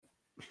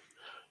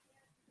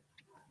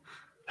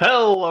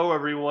Hello,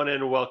 everyone,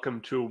 and welcome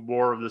to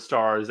War of the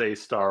Stars, a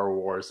Star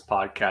Wars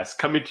podcast,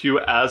 coming to you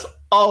as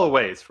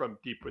always from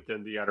deep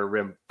within the Outer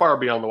Rim, far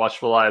beyond the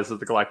watchful eyes of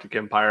the Galactic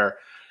Empire.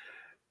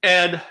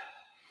 And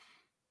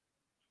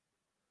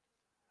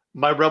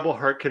my rebel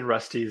heart can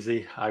rest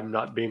easy. I'm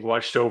not being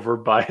watched over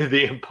by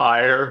the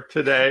Empire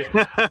today.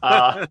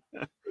 Uh,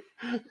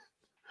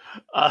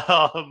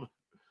 um,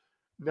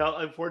 no,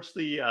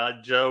 unfortunately,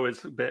 Joe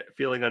is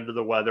feeling under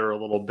the weather a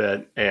little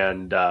bit,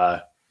 and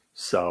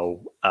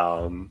so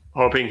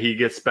hoping he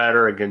gets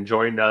better and can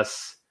join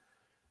us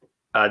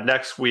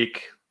next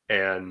week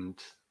and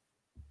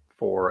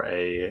for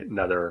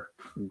another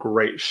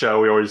great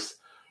show. We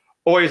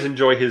always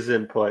enjoy his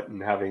input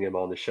and having him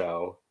on the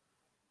show.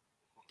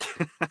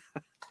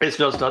 It's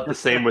just not the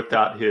same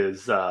without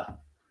the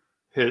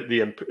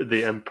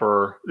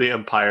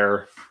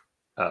Empire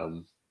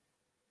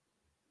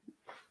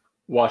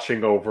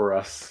watching over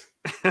us.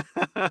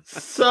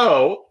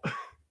 So,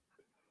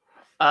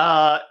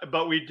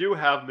 but we do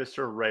have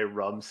Mr. Ray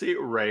Rumsey.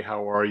 Ray,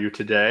 how are you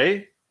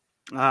today?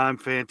 I'm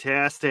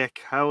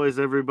fantastic. How is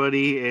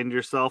everybody and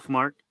yourself,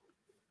 Mark?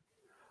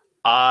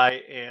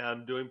 I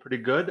am doing pretty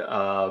good.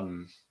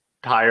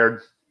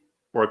 Tired.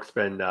 Work's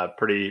been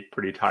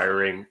pretty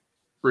tiring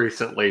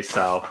recently,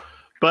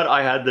 but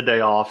I had the day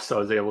off, so I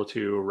was able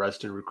to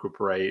rest and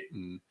recuperate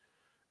and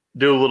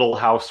do a little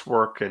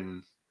housework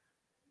and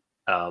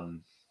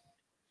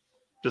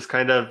just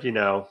kind of,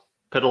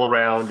 piddle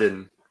around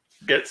and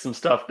get some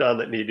stuff done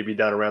that need to be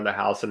done around the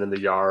house and in the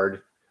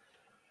yard.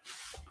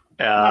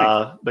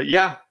 Nice. But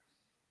yeah,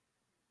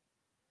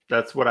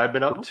 that's what I've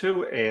been up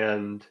to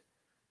and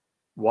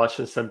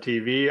watching some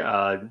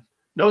TV.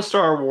 No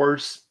Star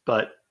Wars,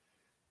 but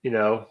I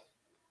know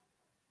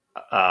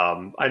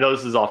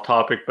this is off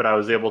topic, but I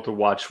was able to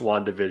watch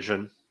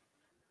WandaVision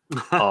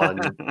on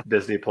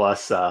Disney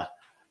Plus.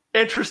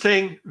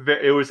 Interesting.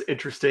 It was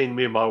interesting.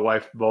 Me and my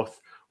wife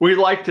we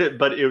liked it,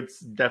 but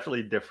it's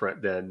definitely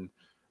different than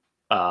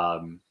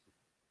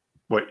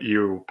what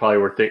you probably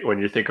were when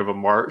you think of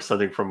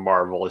something from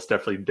Marvel. It's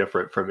definitely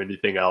different from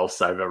anything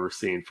else I've ever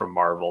seen from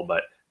Marvel,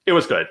 but it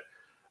was good.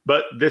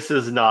 But this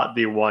is not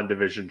the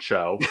WandaVision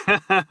show.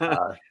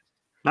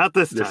 Not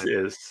this time. This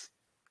is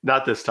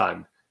not this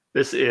time.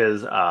 This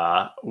is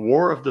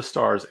War of the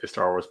Stars, a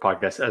Star Wars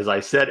podcast, as I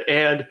said,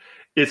 and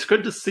it's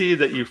good to see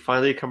that you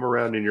finally come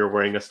around and you're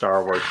wearing a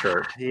Star Wars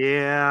shirt.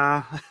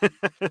 Yeah.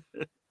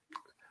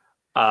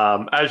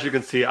 As you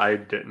can see, I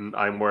didn't.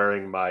 I'm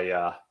wearing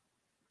my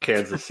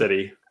Kansas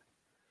City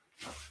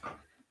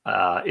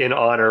in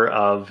honor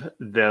of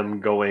them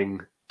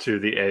going to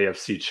the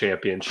AFC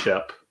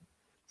Championship.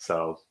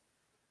 So,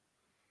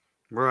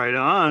 right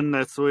on.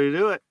 That's the way to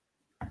do it.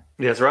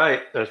 That's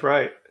right.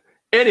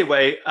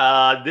 Anyway,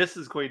 this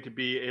is going to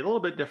be a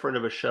little bit different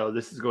of a show.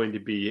 This is going to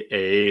be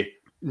a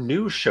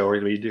news show. We're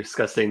going to be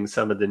discussing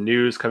some of the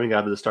news coming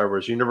out of the Star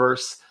Wars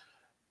universe.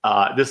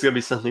 This is going to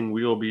be something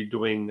we will be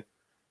doing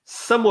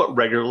somewhat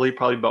regularly,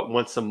 probably about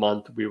once a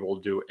month. We will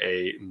do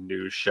a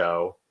news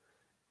show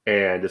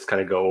and just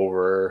kind of go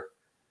over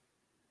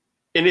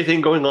anything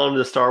going on in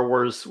the Star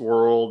Wars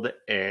world,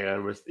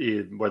 and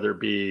whether it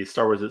be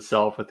Star Wars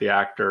itself with the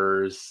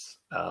actors,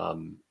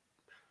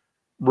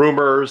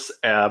 rumors,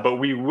 but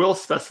we will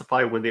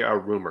specify when they are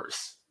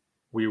rumors.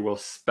 We will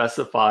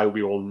specify.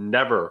 We will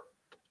never,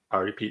 I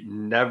repeat,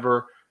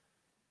 never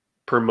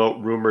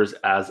promote rumors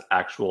as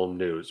actual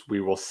news. We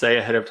will say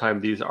ahead of time,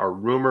 these are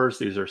rumors,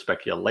 these are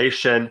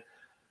speculation,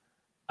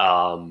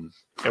 and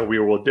we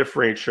will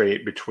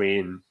differentiate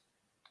between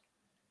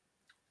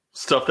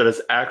stuff that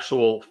is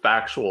actual,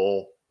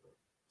 factual,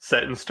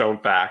 set in stone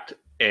fact,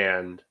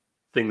 and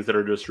things that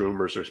are just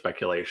rumors or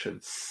speculation.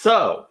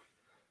 So,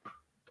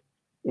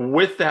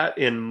 with that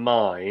in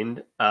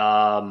mind,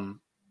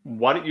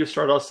 why don't you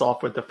start us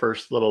off with the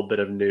first little bit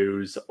of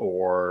news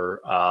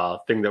or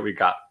thing that we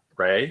got,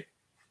 Ray?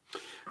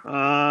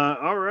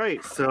 All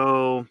right.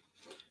 So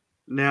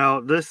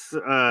now this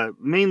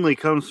mainly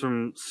comes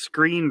from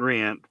Screen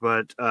Rant,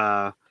 but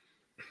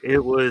it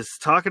was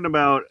talking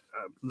about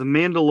The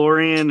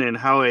Mandalorian and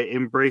how it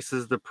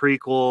embraces the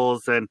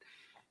prequels and,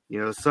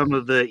 some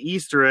of the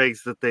Easter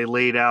eggs that they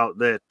laid out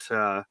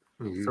that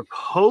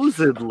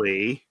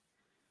supposedly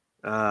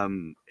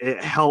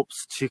it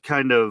helps to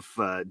kind of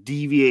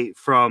deviate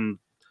from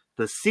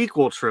the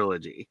sequel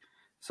trilogy.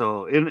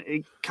 So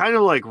it kind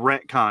of like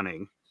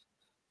retconning.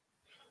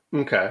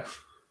 Okay.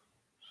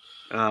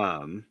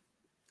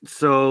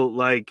 So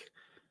like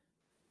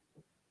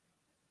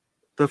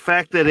the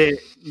fact that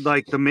it,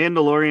 like The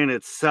Mandalorian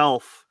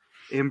itself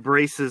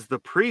embraces the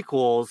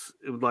prequels,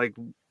 like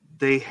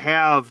they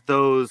have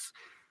those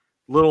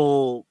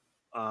little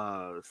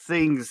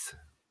things,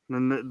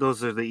 and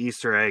those are the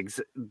Easter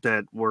eggs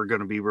that we're going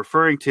to be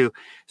referring to.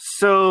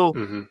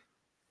 So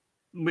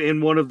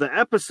in one of the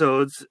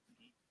episodes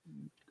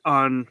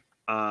on,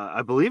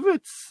 I believe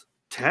it's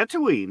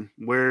Tatooine,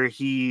 where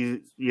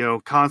he,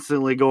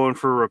 constantly going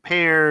for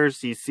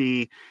repairs. You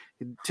see,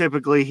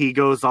 typically he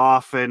goes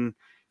off and,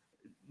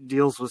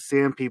 deals with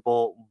sand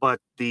people, but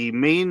the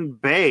main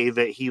bay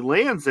that he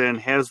lands in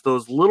has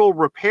those little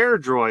repair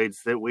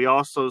droids that we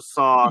also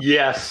saw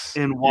Yes.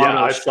 in Watto's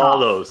Yeah, I saw shop.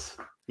 those.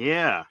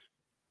 Yeah.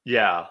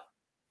 Yeah.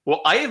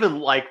 Well, I even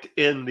liked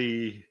in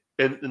the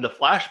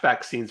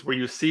flashback scenes where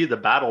you see the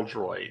battle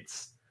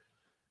droids.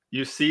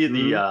 You see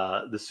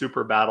the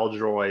super battle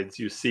droids.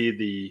 You see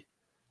the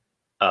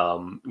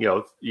from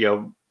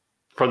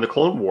the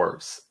Clone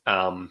Wars,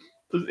 and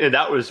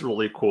that was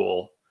really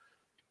cool.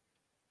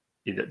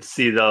 To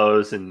see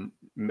those, and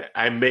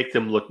I make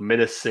them look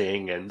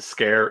menacing and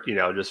scare,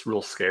 just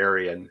real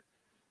scary. And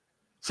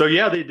so,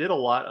 yeah, they did a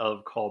lot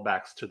of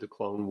callbacks to the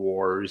Clone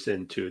Wars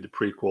and to the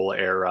prequel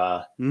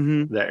era,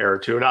 Mm-hmm. the era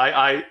too. And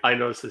I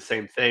noticed the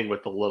same thing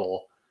with the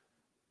little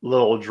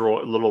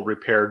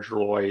repair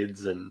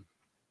droids and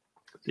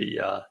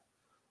the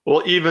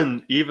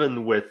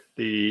even with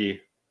the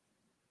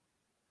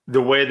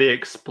way they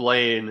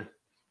explain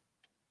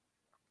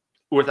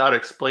without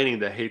explaining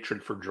the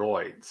hatred for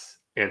droids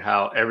and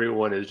how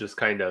everyone is just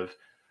kind of,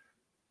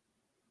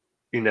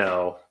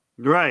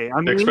 right. I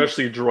mean,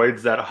 especially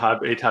droids that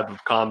have a type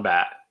of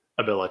combat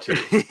ability.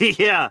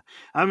 Yeah.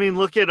 I mean,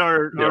 look at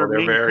our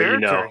main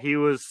character. He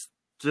was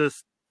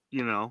just,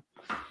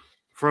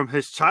 from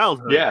his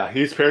childhood. Yeah,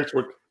 his parents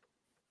were.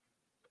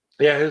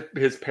 Yeah,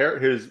 his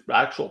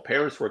actual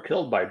parents were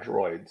killed by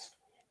droids.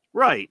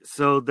 Right.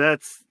 So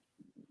that's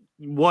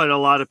what a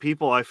lot of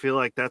people, I feel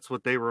like that's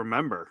what they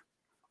remember,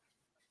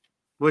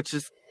 which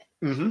is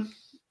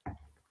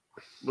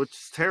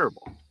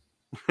terrible.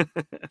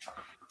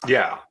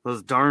 Yeah,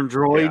 those darn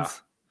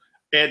droids.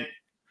 Yeah.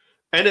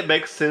 And it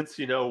makes sense,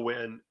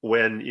 when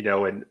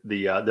in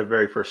the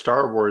very first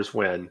Star Wars,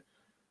 when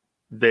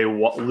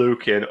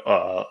Luke and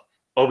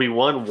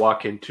Obi-Wan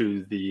walk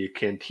into the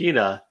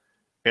cantina,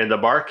 and the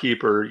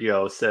barkeeper,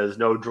 says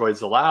no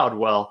droids allowed.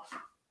 Well,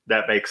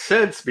 that makes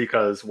sense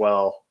because,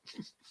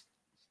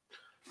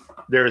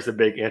 there's a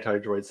big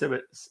anti-droid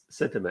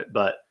sentiment.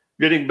 But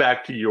getting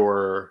back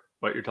to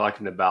what you're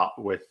talking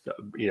about with,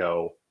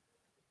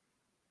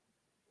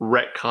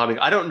 retconning,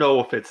 I don't know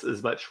if it's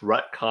as much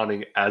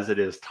retconning as it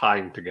is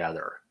tying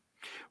together.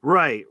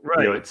 Right.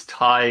 It's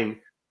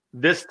tying.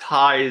 This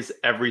ties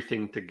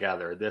everything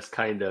together. This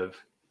kind of,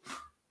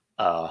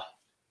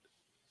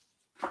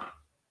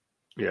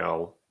 yeah.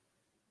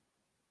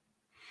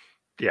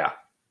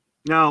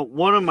 Now,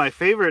 one of my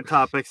favorite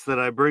topics that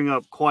I bring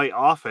up quite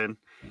often,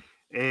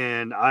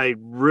 and I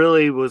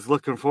really was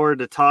looking forward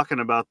to talking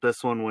about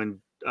this one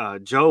when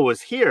Joe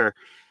was here,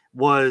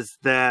 was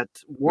that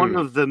one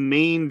of the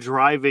main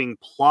driving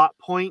plot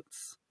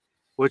points,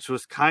 which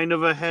was kind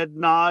of a head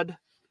nod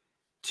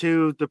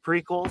to the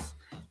prequels,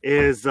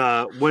 is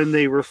when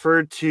they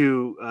referred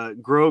to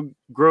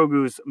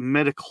Grogu's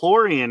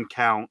midichlorian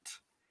count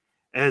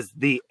as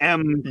the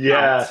M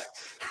count.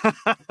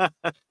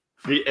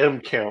 The M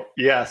count.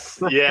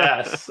 Yes.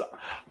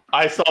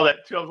 I saw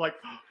that too. I was like,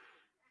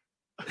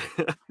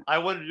 I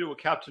wanted to do a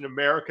Captain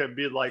America and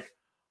be like,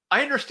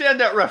 I understand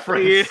that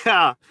reference.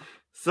 Yeah.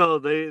 So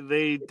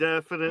they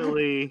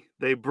definitely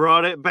they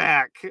brought it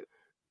back.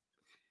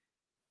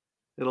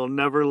 It'll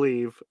never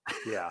leave.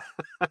 Yeah.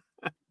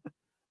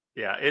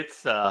 Yeah, it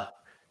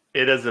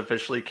is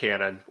officially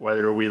canon,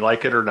 whether we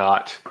like it or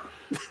not.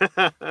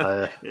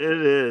 It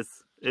is.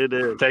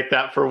 Take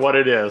that for what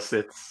it is.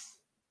 It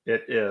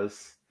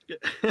is.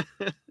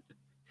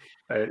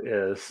 It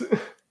is.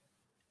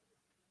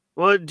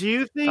 Well, do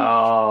you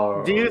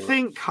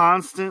think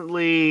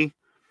constantly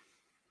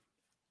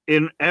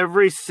in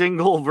every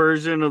single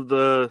version of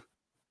the,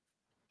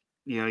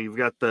 you've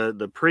got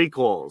the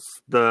prequels,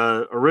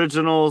 the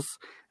originals,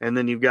 and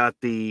then you've got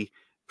the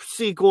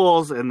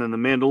sequels, and then the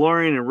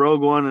Mandalorian and Rogue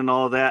One and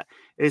all that.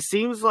 It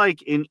seems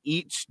like in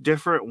each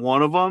different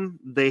one of them,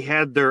 they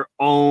had their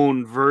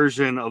own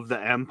version of the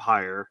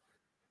Empire.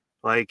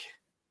 Like,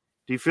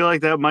 do you feel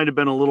like that might have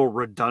been a little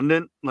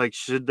redundant? Like,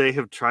 should they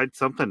have tried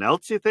something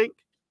else, you think?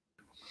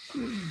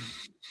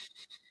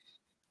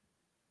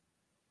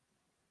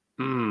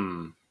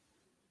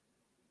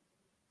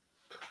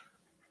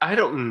 I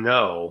don't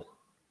know.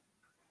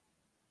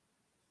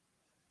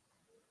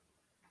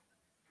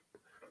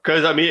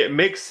 Because, it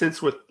makes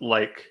sense with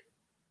Rogue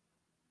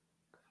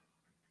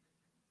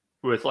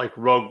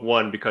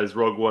One, because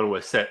Rogue One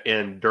was set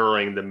in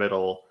during the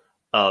middle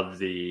of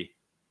the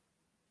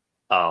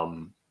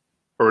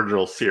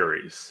original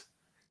series.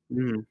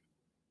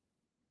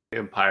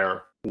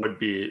 Empire would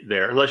be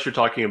there, unless you're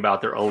talking about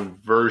their own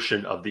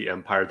version of the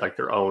Empire, like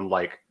their own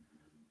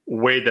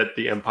way that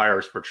the Empire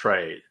is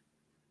portrayed.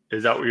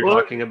 Is that what you're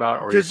talking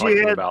about, or are you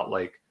talking about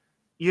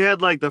you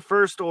had the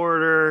First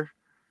Order,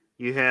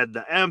 you had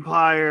the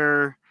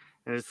Empire,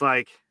 and it's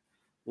like,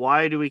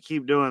 why do we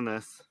keep doing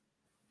this?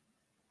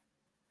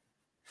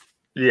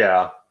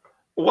 Yeah,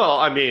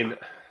 well,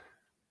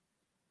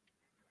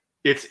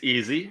 it's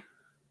easy.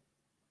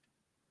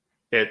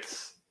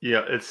 It's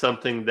it's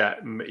something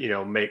that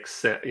makes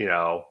sense.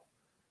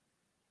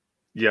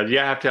 You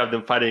have to have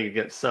them fighting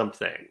against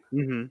something,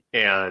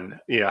 and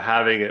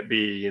having it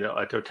be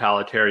a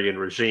totalitarian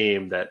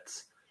regime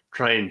that's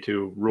trying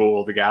to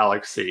rule the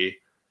galaxy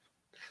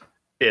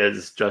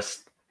is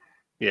just,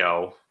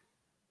 But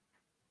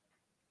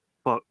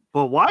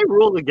why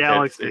rule the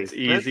galaxy? It's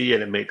easy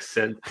and it makes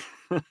sense.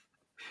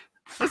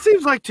 That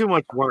seems like too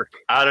much work.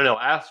 I don't know.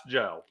 Ask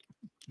Joe.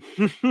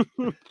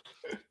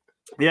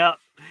 Yeah.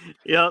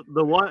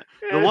 The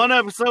one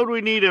episode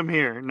we need him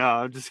here. No,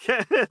 I'm just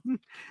kidding.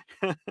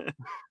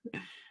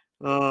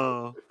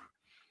 Oh.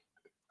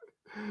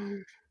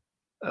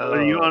 Do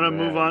you want to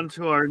move on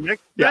to our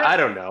next? Yeah, I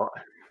don't know.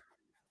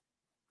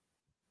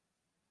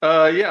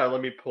 Yeah,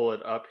 let me pull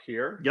it up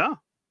here. Yeah.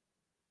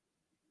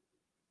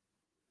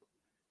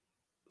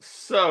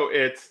 So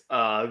it's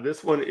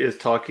this one is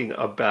talking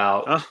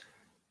about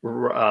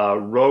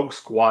Rogue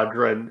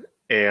Squadron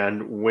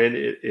and when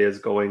it is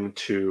going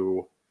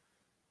to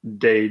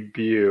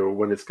debut,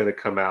 when it's going to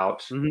come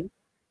out. Mm-hmm.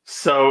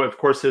 So, of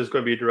course, it's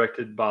going to be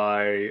directed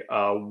by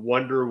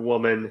Wonder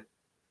Woman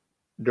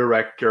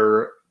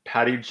director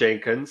Patty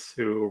Jenkins,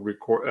 who,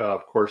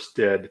 of course,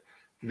 did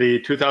the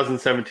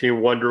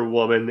 2017 Wonder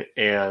Woman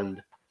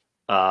and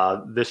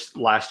this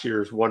last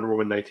year's Wonder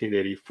Woman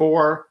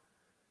 1984.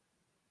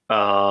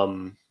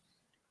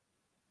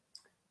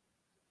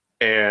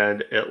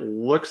 And it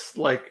looks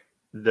like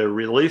the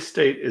release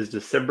date is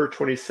December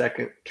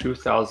 22nd,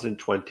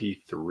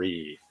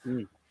 2023.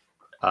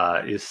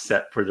 Is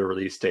set for the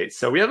release date.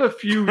 So we have a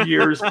few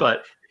years,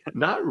 but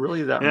not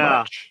really that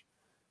much.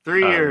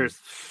 3 years.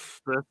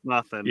 That's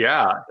nothing.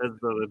 Yeah.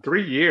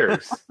 3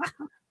 years.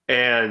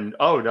 And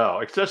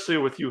especially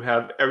with you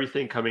have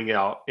everything coming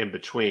out in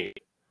between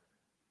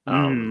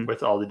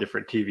with all the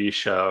different TV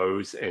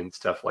shows and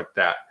stuff like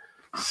that.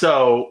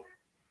 So,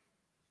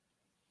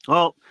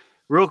 well,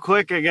 real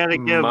quick, I got to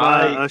give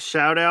a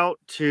shout out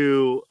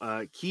to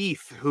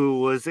Keith,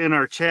 who was in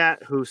our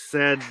chat, who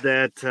said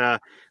that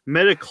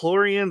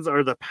midichlorians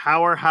are the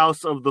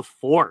powerhouse of the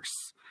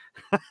Force.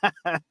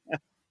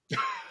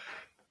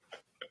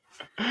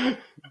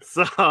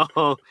 So,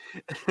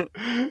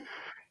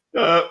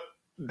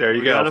 there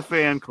you go. Got a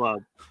fan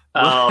club.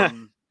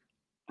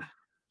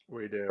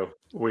 We do.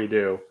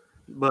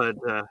 But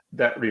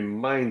that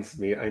reminds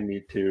me, I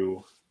need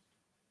to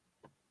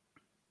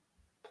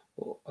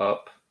pull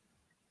up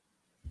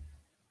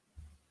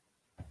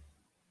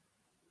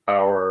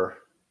our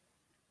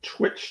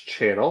Twitch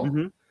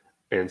channel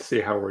and see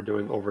how we're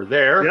doing over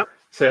there. Yep.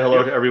 Say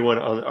hello to everyone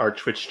on our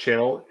Twitch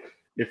channel.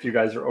 If you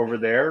guys are over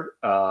there,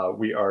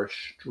 we are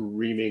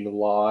streaming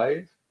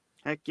live.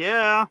 Heck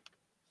yeah.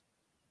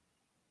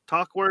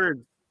 Talk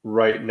words.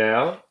 Right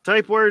now.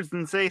 Type words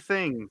and say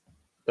things.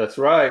 That's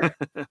right.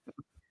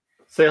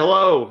 Say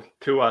hello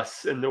to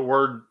us in the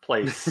word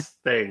place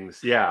things.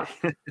 Yeah.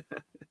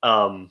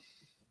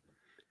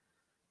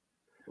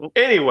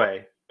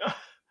 Anyway.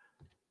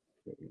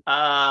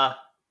 A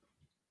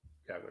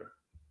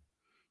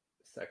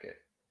second.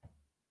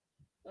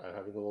 I'm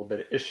having a little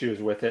bit of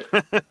issues with it.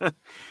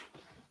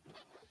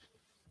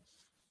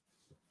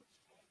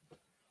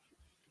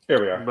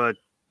 Here we are. But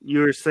you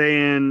were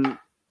saying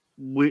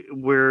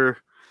we're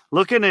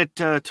looking at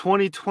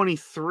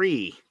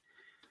 2023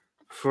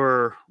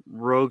 for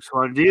Rogue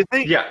Squadron. Do you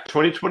think? Yeah,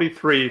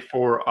 2023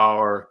 for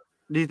our.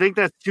 Do you think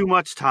that's too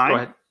much time? Go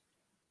ahead.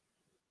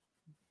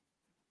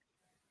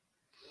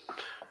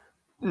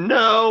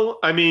 No,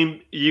 I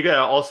mean you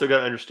also got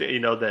to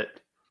understand, that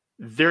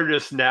they're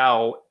just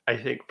now, I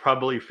think,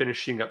 probably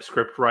finishing up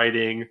script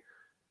writing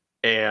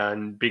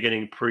and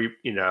beginning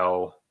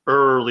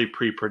early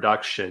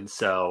pre-production.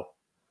 So,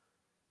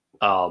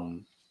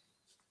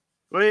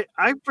 wait,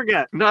 I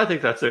forget. No, I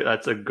think that's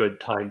a good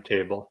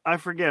timetable. I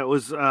forget.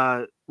 Was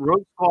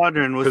Rogue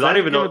Squadron was that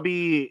going to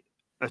be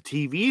a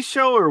TV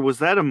show or was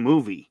that a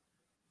movie?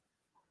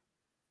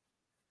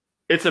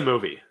 It's a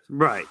movie,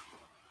 right?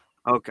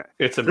 Okay,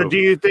 it's a movie. Do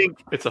you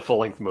think it's a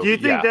full-length movie? Do you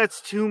think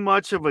that's too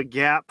much of a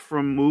gap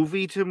from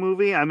movie to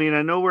movie? I mean,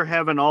 I know we're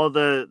having all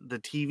the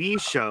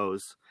TV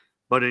shows,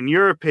 but in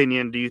your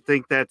opinion, do you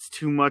think that's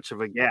too much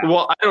of a gap?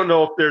 Well, I don't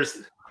know if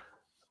there's,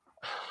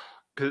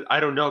 because I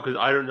don't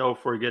know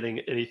if we're getting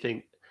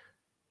anything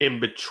in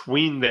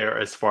between there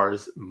as far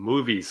as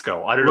movies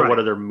go. I don't know what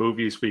other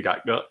movies we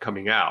got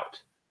coming out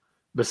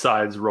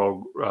besides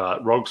Rogue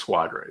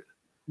Squadron.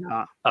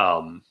 Yeah.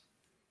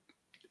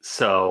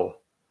 So.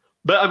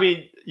 But I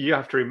mean, you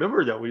have to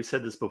remember that we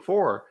said this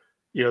before.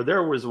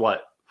 There was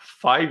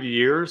 5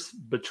 years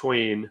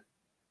between,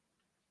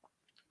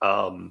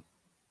 even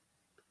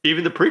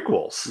the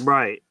prequels,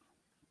 right?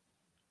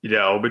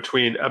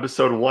 Between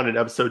episode 1 and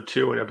episode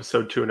 2 and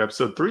episode 2 and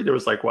episode 3, there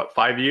was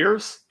 5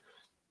 years.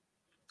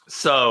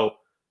 So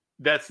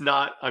that's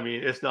not. I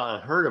mean, it's not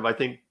unheard of. I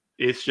think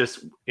it's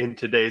just in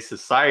today's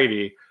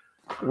society,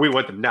 we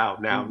want them now.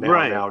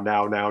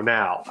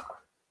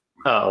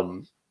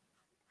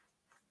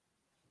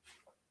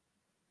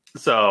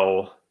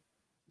 So,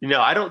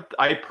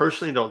 I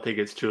personally don't think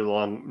it's too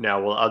long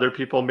now. Well, other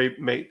people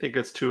may think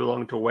it's too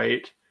long to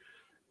wait.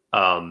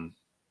 I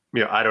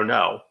don't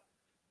know.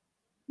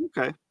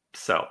 Okay.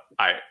 So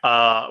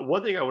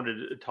one thing I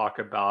wanted to talk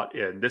about,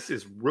 and this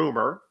is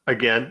rumor,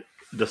 again,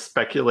 the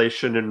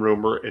speculation and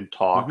rumor and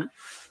talk.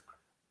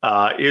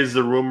 is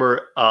the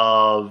rumor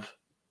of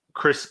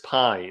Chris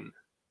Pine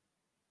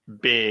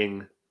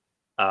being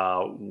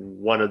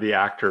one of the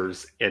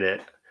actors in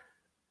it.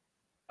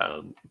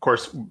 Of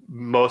course,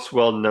 most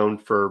well known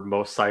for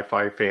most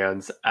sci-fi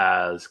fans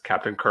as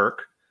Captain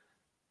Kirk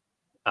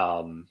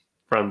from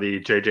the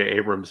J.J.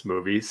 Abrams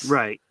movies.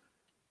 Right.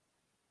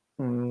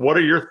 What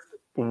are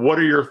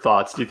your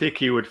thoughts? Do you think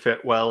he would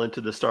fit well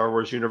into the Star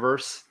Wars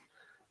universe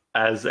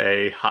as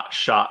a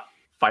hotshot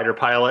fighter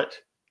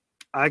pilot?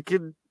 I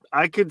could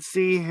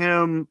see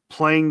him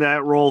playing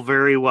that role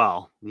very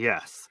well.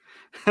 Yes.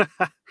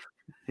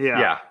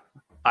 Yeah,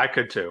 I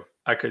could too.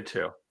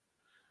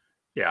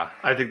 Yeah,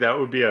 I think that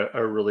would be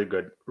a really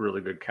good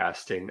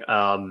casting.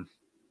 And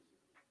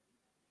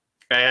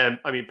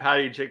I mean,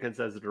 Patty Jenkins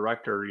as the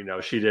director,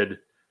 she did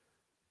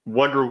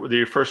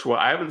the first one.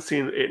 I haven't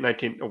seen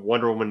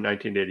Wonder Woman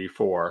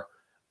 1984.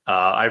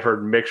 I've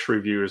heard mixed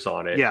reviews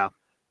on it. Yeah,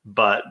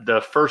 but the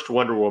first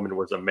Wonder Woman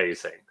was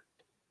amazing.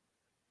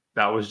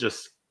 That was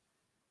just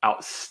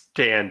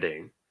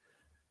outstanding.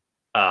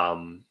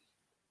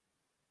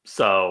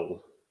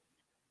 So.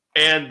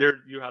 And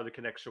there you have the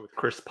connection with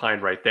Chris Pine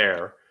right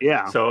there.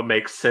 Yeah. So it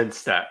makes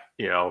sense that,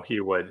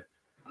 he would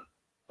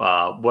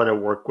want to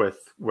work with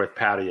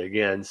Patty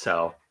again.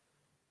 So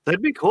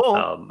that'd be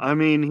cool. I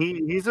mean,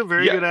 he's a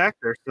very good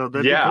actor, so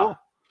that'd be cool.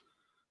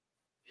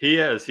 He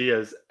is.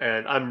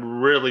 And I'm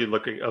really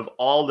of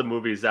all the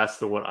movies, that's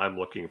the one I'm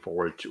looking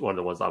forward to. One of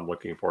the ones I'm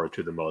looking forward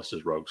to the most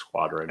is Rogue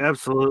Squadron.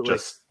 Absolutely.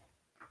 Just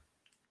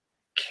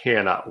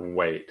cannot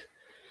wait.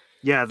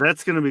 Yeah,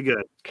 that's going to be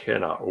good.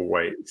 Cannot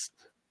wait.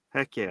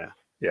 Heck yeah.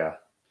 Yeah.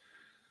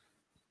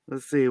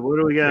 Let's see. What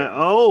do we got?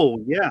 Oh,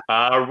 yeah.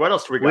 What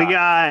else do we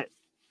got?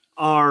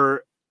 We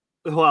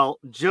got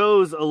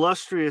Joe's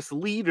illustrious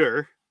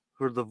leader,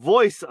 or the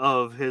voice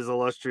of his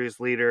illustrious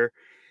leader,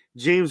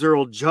 James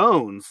Earl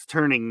Jones,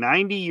 turning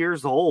 90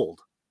 years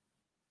old.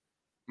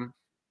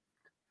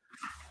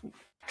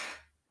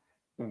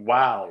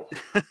 Wow.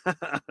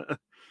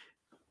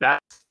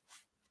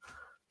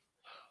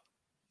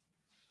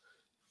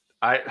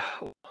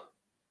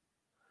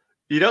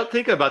 You don't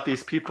think about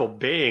these people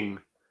being,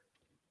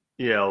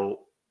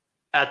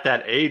 at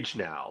that age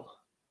now.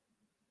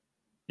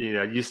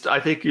 I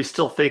think you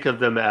still think of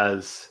them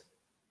as,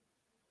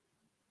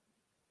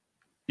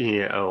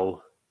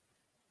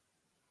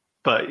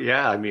 but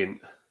yeah, I mean,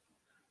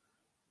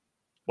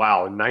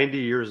 wow, 90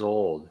 years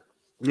old.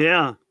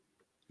 Yeah.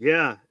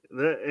 Yeah.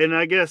 And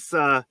I guess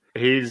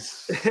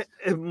he's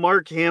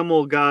Mark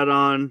Hamill got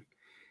on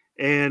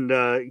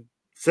and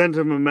sent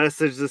him a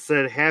message that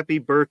said, "Happy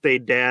birthday,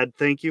 Dad.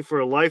 Thank you for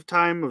a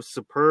lifetime of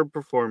superb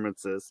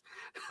performances."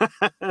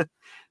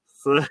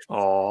 So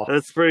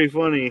that's pretty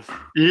funny.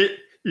 You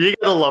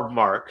gotta love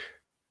Mark.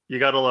 You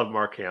gotta love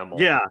Mark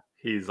Hamill. Yeah.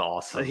 He's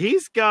awesome.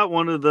 He's got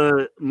one of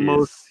the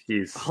most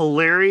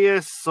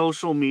hilarious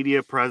social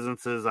media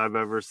presences I've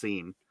ever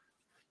seen.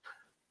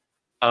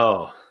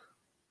 Oh,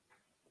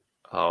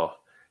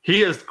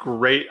 he is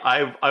great.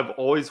 I've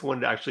always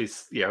wanted to actually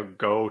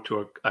go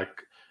to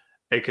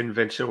a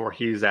convention where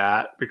he's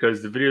at,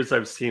 because the videos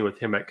I've seen with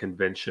him at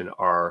convention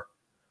are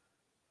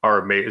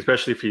amazing,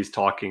 especially if he's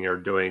talking or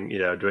doing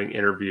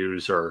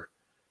interviews or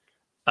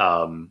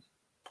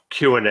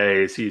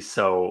Q&As. He's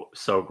so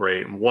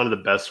great. And one of the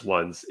best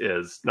ones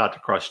is Not to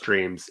Crush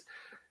Dreams,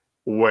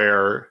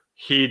 where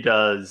he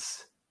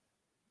does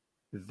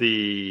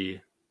the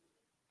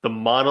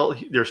mono.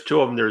 There's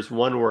two of them. There's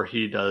one where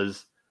he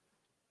does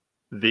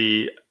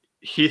the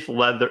Heath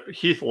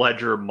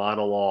Ledger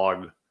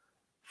monologue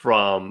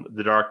from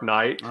The Dark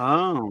Knight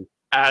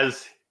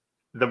as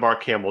the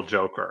Mark Hamill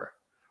Joker,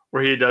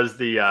 where he does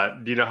the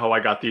 "Do you know how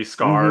I got these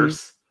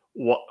scars?"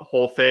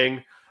 whole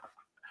thing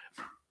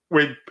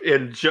with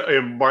in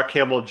Mark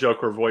Hamill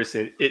Joker voice.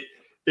 It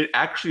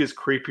actually is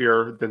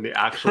creepier than the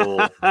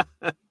actual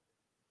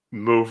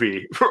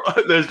movie.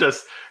 There's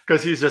just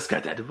because he's just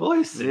got that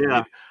voice.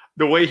 Yeah,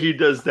 the way he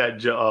does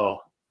that.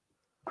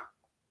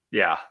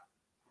 Yeah,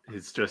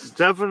 it's just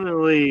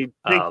definitely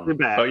takes it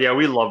back. But yeah,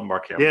 we love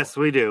Mark Hamill. Yes,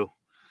 we do.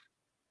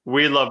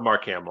 We love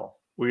Mark Hamill.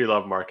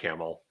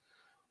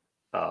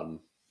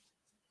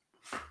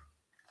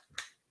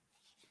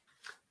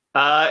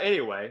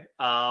 Anyway,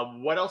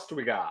 what else do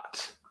we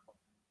got?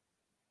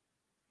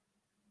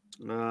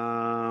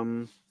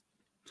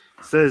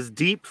 Says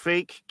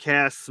deepfake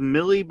casts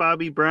Millie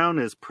Bobby Brown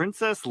as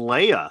Princess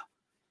Leia.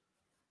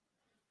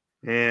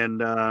 And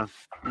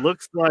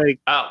looks like...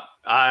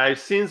 I've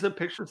seen some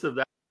pictures of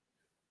that.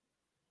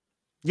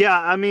 Yeah,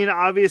 I mean,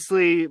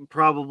 obviously,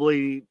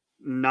 probably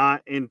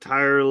not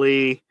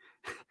entirely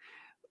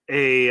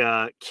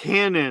a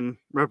canon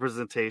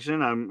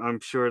representation. I'm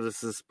sure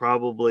this is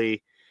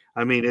probably...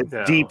 I mean, it's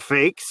deep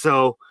fake,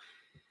 so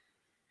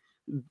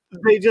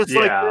they just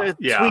tweak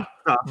stuff.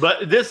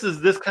 But this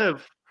kind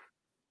of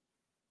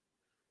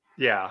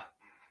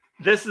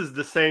this is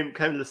the same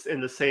kind of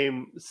in the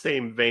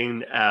same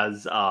vein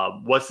as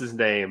what's his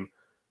name?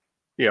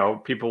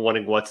 People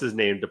wanting what's his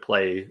name to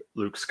play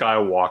Luke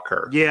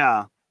Skywalker.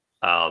 Yeah.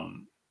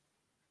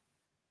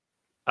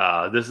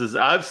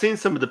 I've seen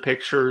some of the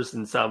pictures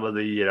and some of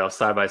the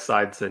side by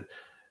sides, and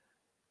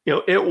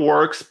it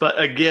works, but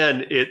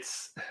again,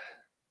 it's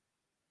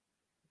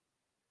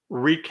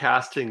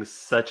recasting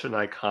such an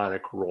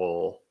iconic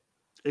role,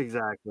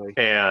 Exactly.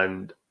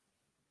 and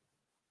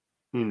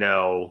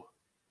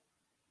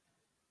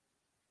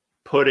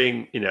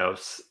putting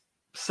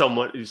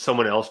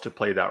someone else to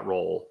play that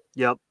role.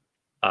 Yep.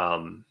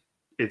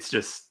 It's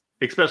just,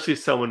 especially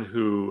someone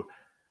who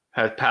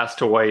has passed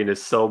away and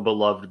is so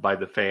beloved by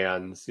the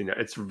fans.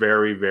 It's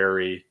very,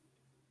 very,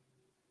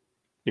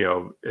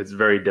 it's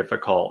very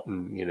difficult,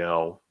 and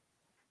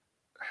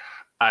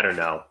I don't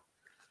know.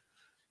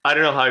 I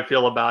don't know how I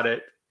feel about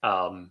it.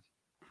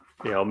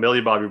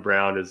 Millie Bobby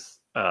Brown is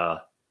a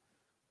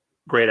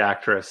great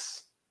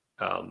actress.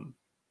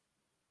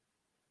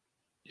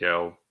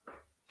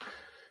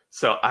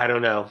 So I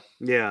don't know.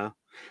 Yeah.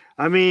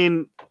 I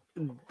mean,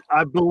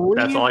 I believe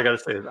that's all I got to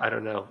say. I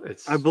don't know.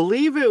 I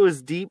believe it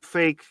was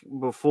Deepfake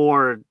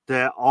before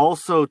that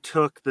also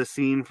took the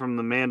scene from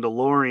The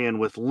Mandalorian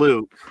with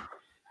Luke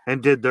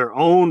and did their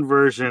own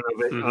version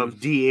of it, of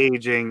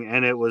de-aging,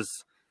 and it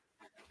was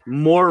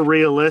more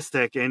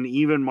realistic. And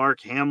even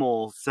Mark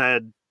Hamill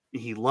said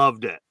he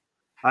loved it.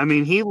 I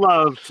mean, he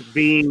loved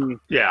being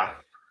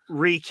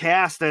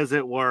recast, as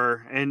it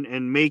were,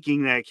 and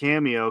making that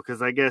cameo,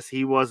 because I guess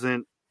he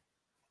wasn't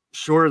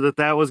sure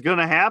that was going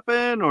to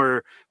happen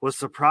or was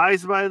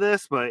surprised by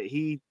this, but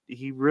he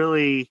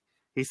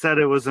said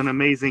it was an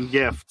amazing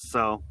gift.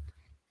 So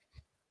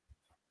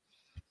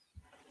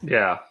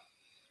yeah.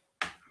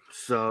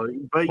 So,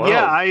 but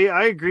yeah,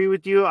 I agree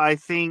with you. I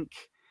think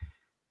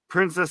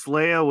Princess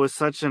Leia was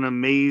such an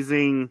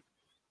amazing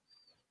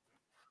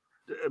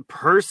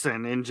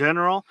person in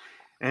general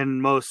and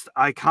most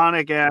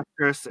iconic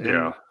actress.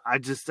 And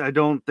I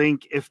don't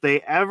think if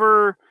they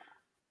ever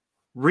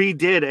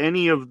redid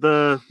any of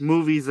the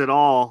movies at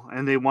all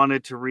and they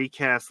wanted to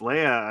recast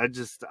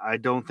Leia, I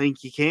don't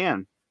think you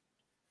can.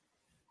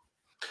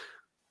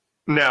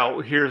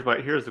 Now, here's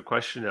the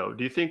question though.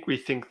 Do you think we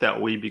think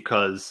that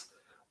because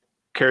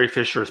Carrie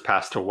Fisher has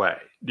passed away,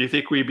 do you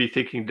think we'd be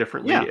thinking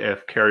differently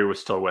if Carrie was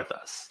still with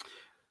us?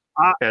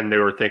 And they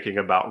were thinking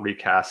about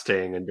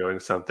recasting and doing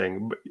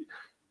something?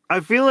 I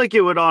feel like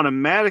it would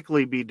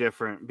automatically be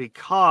different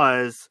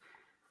because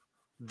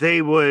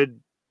they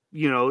would,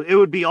 it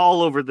would be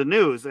all over the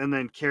news, and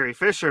then Carrie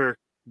Fisher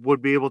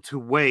would be able to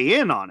weigh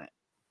in on it.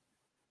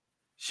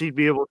 She'd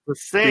be able to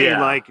say,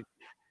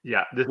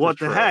 what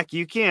the heck?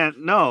 You can't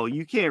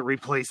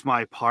replace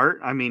my part.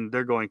 I mean,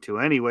 they're going to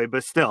anyway,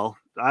 but still,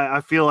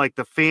 I feel like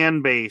the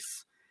fan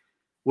base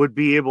would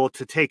be able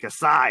to take a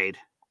side.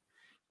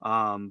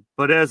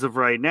 But as of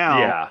right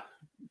now,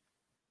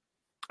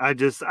 I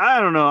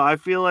don't know. I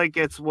feel like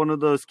it's one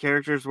of those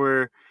characters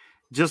where,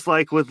 just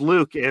like with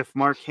Luke, if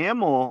Mark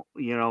Hamill,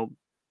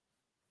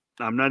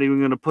 I'm not even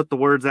going to put the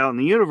words out in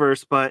the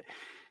universe, but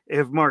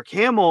if Mark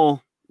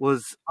Hamill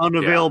was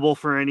unavailable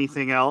for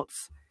anything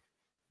else,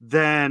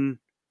 then,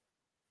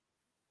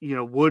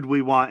 would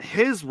we want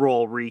his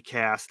role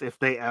recast if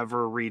they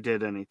ever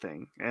redid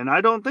anything? And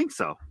I don't think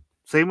so.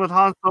 Same with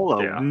Han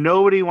Solo. Yeah.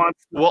 Nobody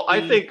wants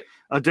I think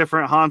a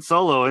different Han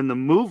Solo, and the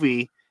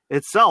movie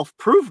itself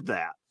proved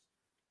that.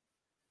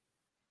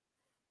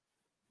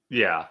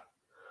 Yeah.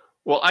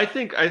 Well, I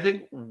think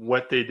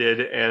what they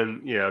did,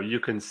 and you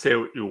can say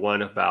what you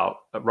want about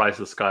Rise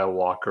of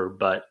Skywalker,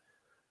 but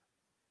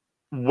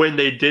when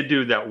they did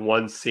do that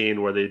one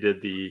scene where they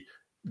did the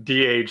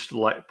de-aged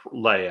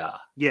Leia,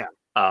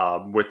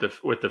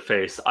 with the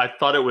face, I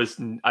thought it was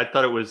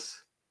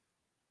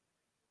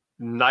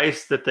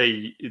nice that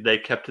they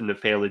kept in the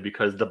family,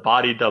 because the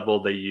body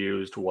double they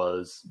used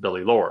was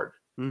Billie Lourd,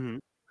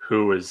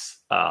 who is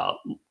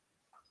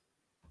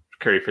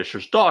Carrie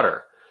Fisher's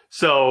daughter.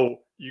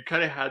 So you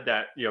kind of had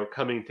that,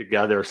 coming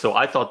together. So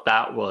I thought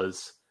that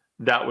was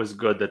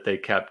good that they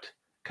kept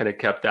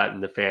that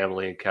in the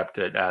family and kept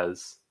it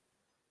as,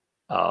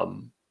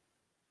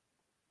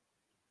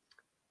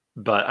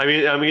 but I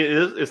mean,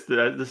 this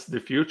is the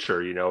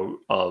future,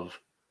 of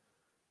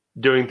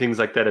doing things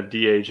like that, of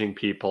de-aging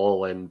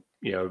people and,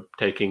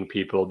 taking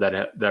people that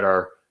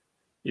are,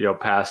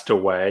 passed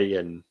away,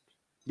 and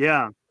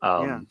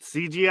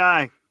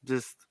CGI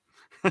just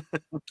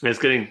it's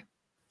getting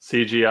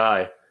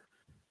CGI.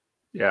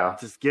 Yeah.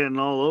 Just getting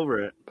all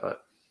over it.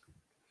 But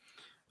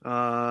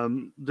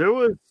there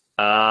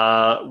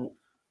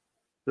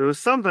was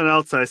something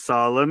else I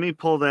saw. Let me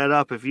pull that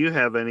up. If you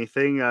have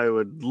anything, I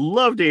would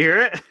love to hear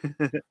it.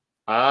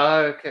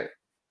 Okay.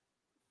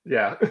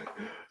 Yeah.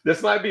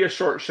 This might be a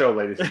short show,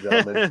 ladies and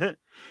gentlemen.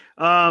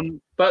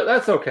 But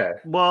that's okay.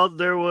 Well,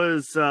 there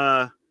was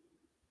I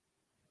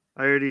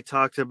already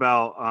talked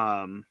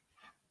about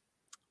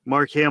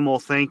Mark Hamill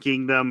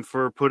thanking them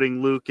for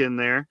putting Luke in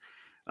there.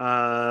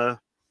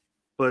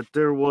 But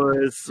there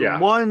was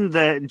one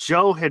that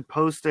Joe had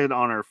posted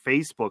on our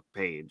Facebook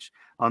page,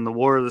 on the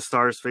War of the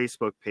Stars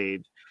Facebook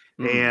page.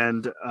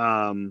 And,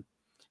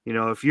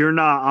 if you're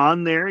not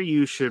on there,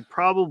 you should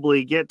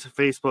probably get to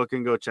Facebook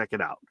and go check it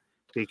out.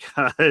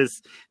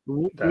 because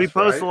we That's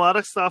post right. a lot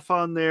of stuff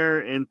on there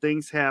and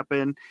things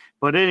happen.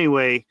 But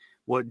anyway,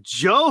 what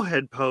Joe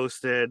had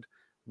posted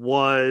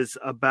was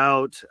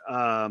about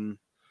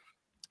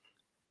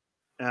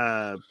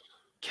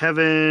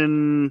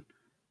Kevin,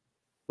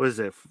 what is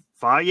it,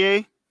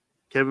 Feige?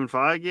 Kevin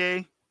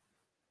Feige?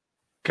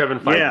 Kevin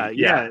Feige.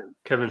 Yeah.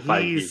 Kevin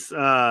Feige. He's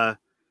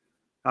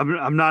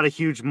I'm not a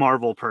huge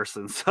Marvel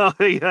person, so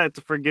you have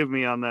to forgive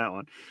me on that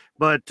one.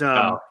 But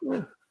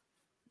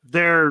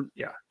they're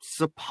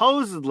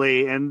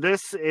supposedly, and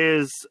this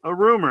is a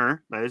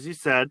rumor, as you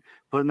said,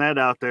 putting that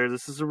out there.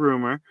 This is a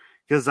rumor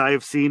because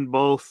I've seen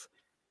both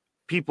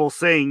people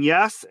saying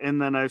yes,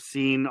 and then I've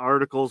seen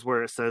articles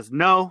where it says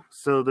no.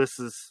 So this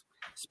is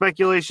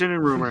speculation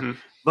and rumor,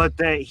 but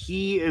that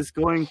he is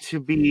going to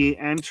be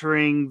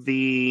entering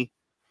the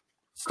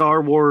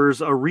Star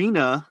Wars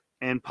arena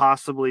and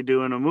possibly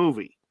doing a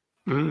movie.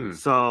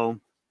 So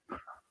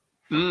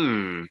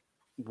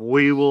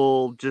we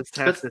will just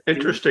have to see.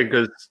 Interesting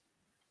because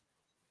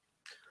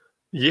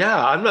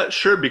I'm not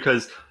sure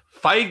because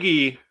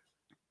Feige,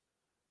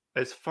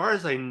 as far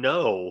as I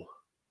know,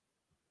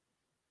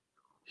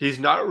 he's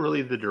not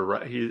really the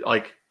direct.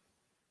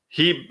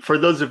 For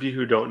those of you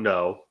who don't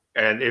know,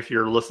 and if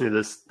you're listening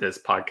to this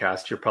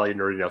podcast, you're probably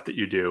nerdy enough that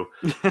you do.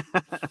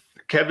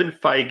 Kevin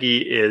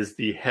Feige is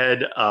the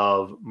head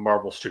of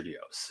Marvel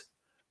Studios,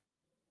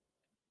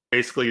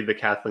 basically the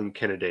Kathleen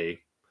Kennedy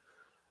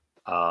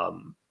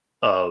of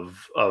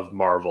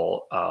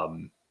Marvel.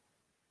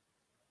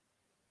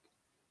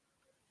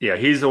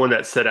 He's the one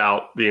that set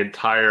out the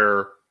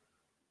entire,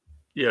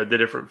 the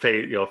different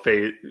phase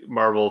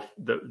Marvel,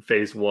 the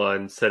phase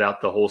one, set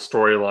out the whole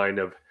storyline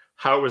of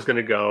how it was going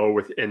to go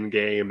with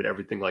Endgame and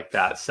everything like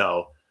that.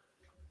 So,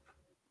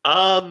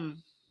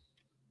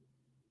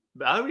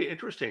 that would be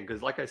interesting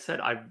because, like I said,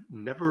 I've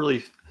never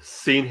really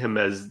seen him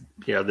as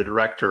the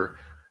director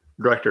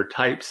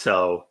type.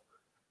 So,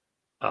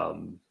 but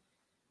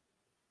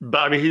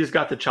I mean, he's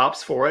got the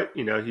chops for it.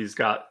 He's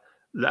got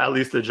at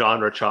least the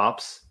genre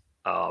chops.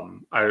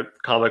 Our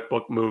comic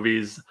book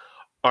movies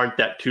aren't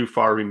that too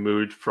far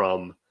removed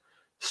from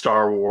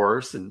Star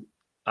Wars and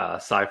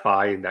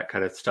sci-fi and that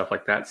kind of stuff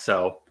like that.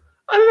 So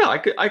I don't know.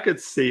 I could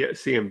see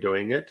him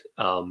doing it.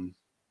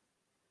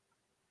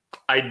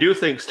 I do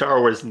think Star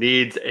Wars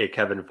needs a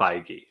Kevin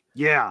Feige.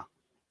 Yeah.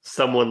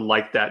 Someone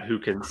like that who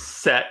can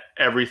set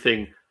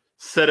everything,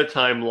 set a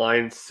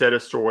timeline, set a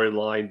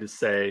storyline to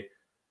say,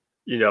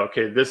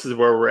 okay, this is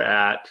where we're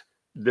at.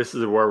 This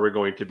is where we're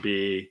going to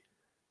be.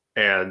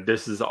 And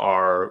this is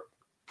our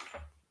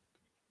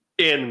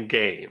end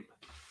game.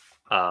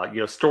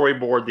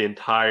 Storyboard the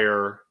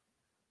entire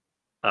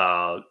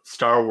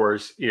Star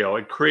Wars,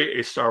 and create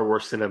a Star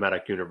Wars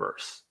cinematic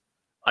universe.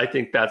 I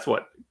think that's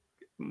what,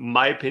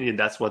 my opinion,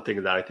 that's one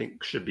thing that I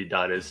think should be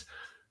done is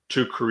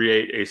to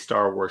create a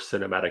Star Wars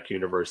cinematic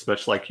universe,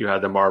 much like you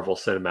had the Marvel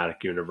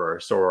Cinematic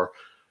Universe or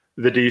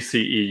the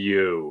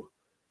DCEU,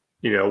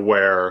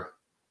 where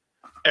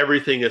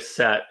everything is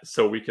set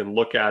so we can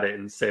look at it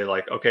and say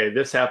like, okay,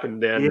 this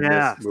happened then, and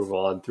let's move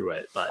on through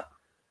it. But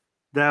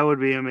that would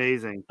be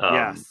amazing.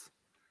 Yes.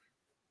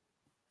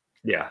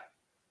 Yeah.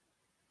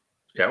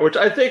 Which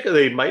I think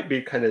they might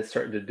be kind of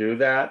starting to do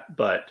that,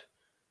 but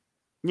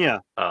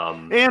and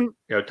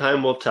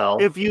time will tell.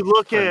 If you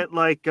look at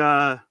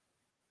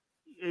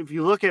if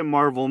you look at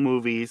Marvel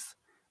movies,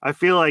 I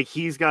feel like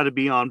he's got to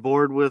be on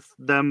board with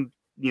them,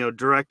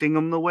 directing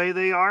them the way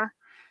they are.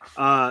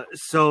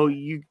 So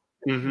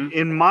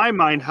in my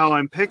mind, how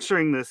I'm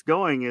picturing this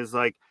going is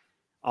like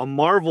a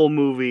Marvel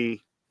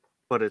movie,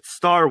 but it's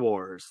Star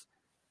Wars.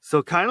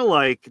 So kind of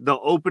like the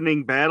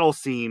opening battle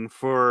scene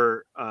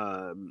for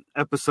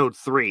episode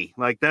 3.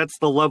 Like that's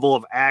the level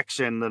of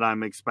action that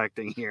I'm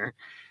expecting here.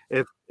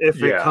 If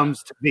it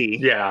comes to be.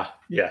 Yeah.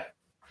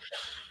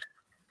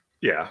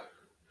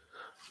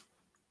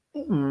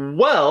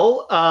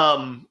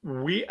 Well,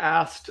 we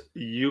asked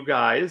you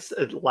guys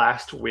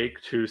last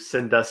week to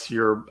send us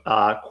your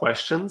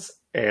questions,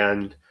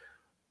 and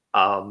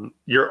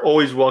you're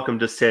always welcome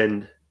to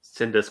send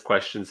us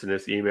questions in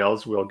his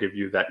emails. We'll give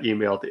you that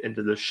email at the end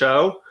of the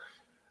show.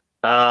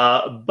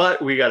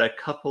 But we got a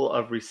couple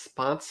of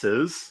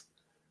responses.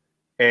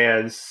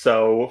 And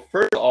so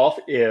first off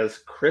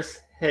is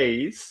Chris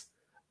Hayes.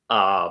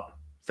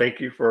 Thank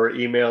you for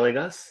emailing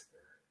us.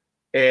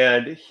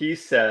 And he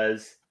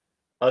says,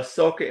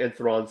 Ahsoka and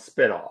Thrawn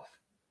spinoff.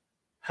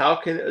 How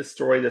can a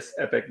story this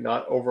epic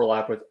not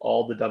overlap with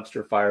all the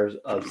dumpster fires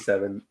of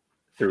 7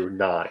 through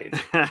 9?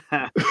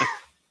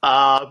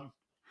 I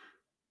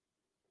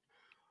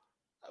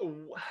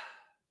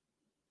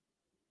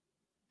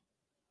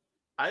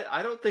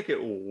don't think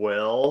it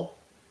will,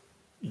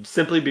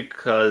 simply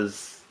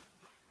because,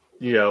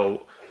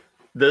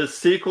 the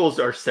sequels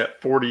are set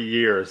 40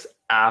 years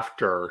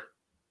after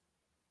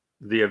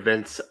the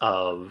events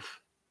of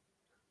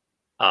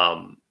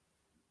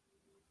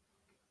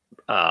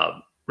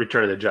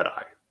Return of the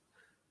Jedi.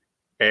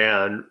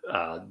 And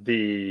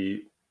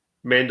the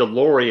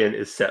Mandalorian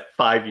is set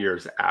 5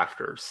 years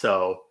after.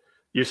 So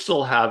you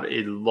still have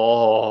a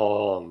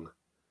long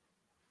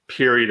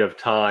period of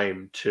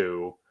time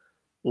to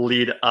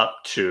lead up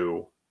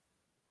to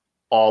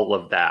all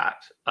of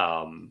that.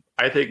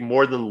 I think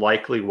more than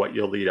likely what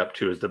you'll lead up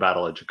to is the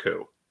Battle of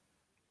Jakku.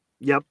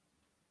 Yep.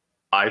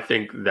 I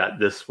think that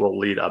this will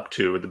lead up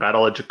to the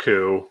Battle of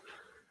Jakku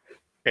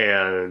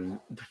and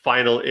the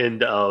final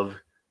end of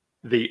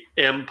the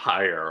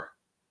Empire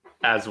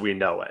as we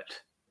know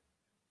it,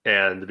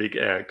 and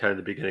kind of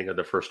the beginning of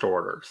the First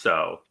Order.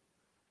 So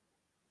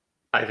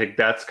I think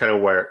that's kind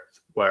of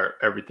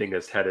where everything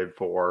is headed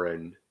for.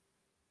 And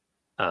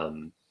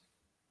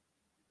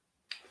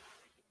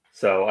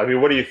so, I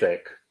mean, what do you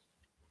think?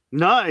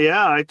 No,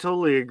 yeah, I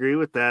totally agree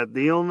with that.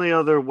 The only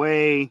other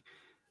way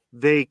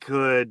they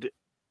could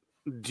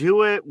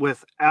do it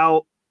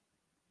without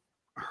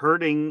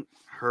hurting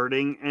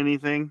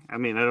anything. I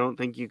mean, I don't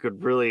think you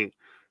could really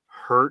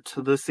hurt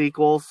the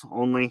sequels,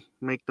 only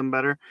make them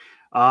better.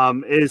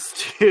 Is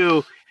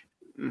to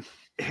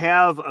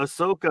have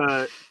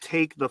Ahsoka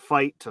take the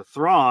fight to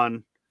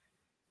Thrawn,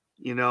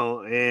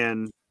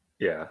 and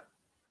Yeah,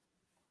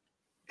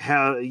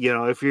 have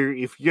if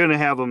you're gonna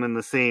have them in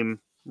the same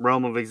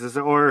realm of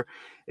existence, or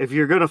if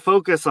you're gonna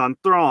focus on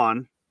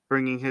Thrawn,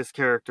 bringing his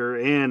character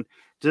in,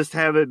 just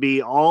have it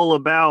be all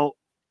about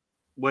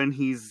when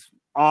he's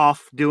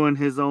off doing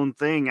his own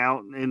thing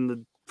out in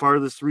the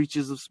farthest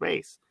reaches of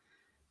space,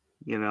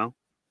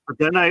 But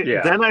then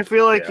I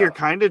feel like you're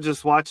kind of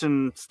just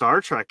watching Star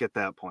Trek at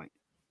that point.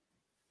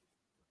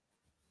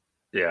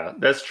 Yeah,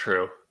 that's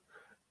true.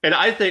 And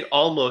I think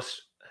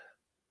almost,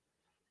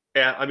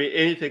 I mean,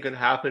 anything can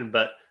happen,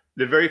 but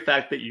the very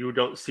fact that you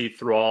don't see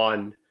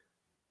Thrawn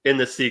in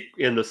the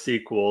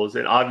sequels,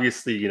 and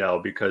obviously,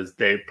 because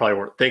they probably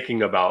weren't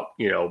thinking about,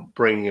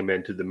 bringing him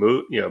into the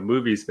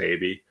movies,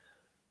 maybe.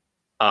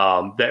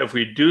 That if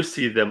we do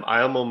see them,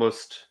 I am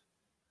almost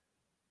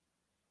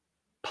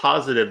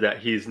positive that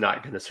he's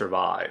not going to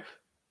survive.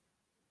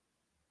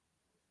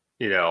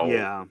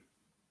 Yeah,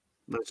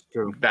 that's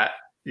true. That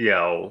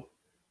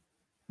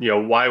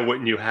why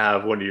wouldn't you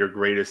have one of your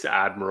greatest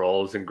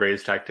admirals and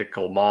greatest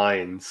tactical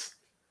minds,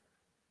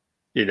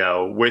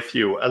 with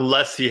you,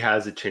 unless he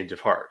has a change of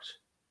heart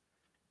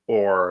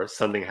or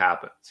something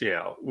happens,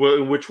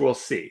 which we'll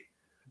see.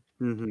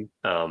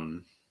 Mm-hmm.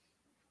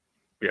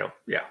 Yeah.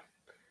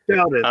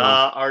 Doubt it,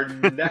 our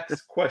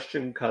next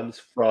question comes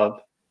from,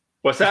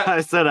 what's that?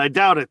 I said I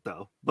doubt it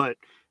though, but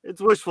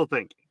it's wishful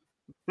thinking.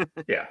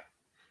 Yeah.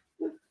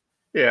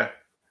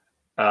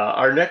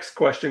 Our next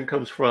question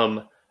comes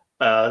from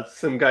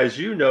some guys.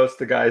 It's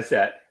the guys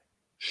at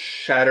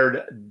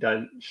Shattered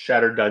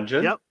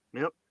Dungeon. Yep.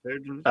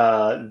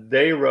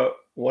 They wrote.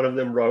 One of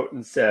them wrote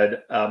and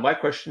said, "My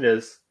question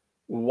is,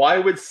 why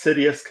would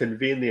Sidious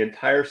convene the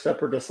entire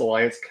Separatist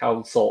Alliance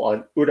Council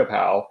on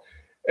Utapau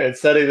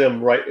instead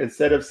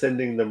of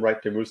sending them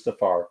right to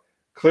Mustafar?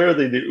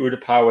 Clearly, the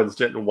Utapauans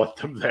didn't want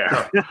them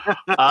there.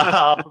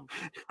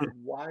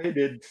 Why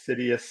did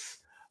Sidious?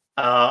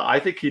 I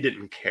think he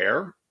didn't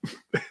care.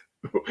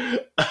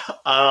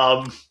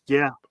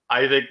 Yeah,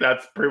 I think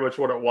that's pretty much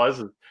what it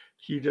was.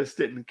 He just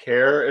didn't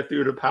care if the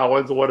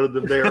Utapauans wanted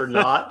them there or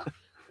not.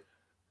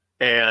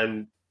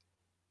 And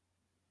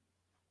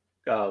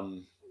I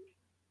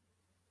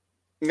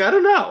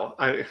don't know.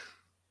 I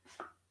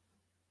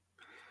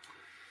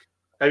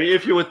mean,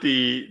 if you want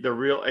the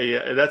real,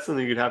 that's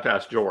something you'd have to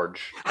ask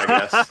George, I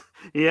guess.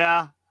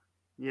 Yeah.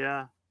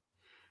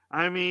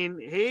 I mean,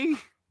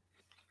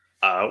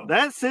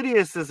 that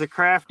Sidious is a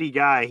crafty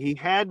guy. He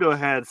had to have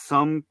had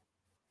some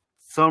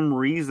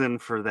reason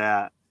for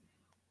that.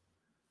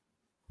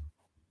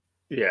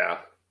 Yeah.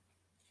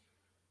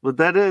 But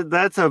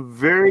that's a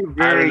very,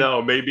 very I don't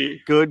know,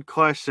 maybe good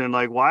question.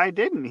 Like, why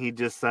didn't he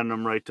just send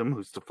them right to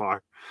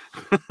Mustafar?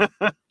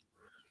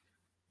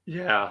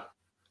 Yeah.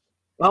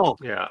 Oh.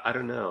 Yeah, I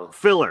don't know.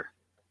 Filler.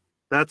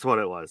 That's what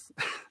it was.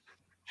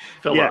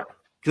 Filler. Yeah,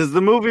 because the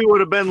movie would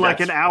have been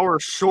like an hour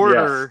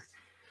shorter.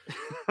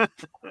 Yes.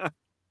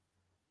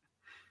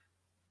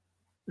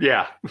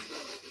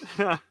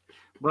 Yeah.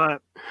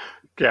 But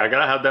yeah, I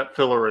gotta have that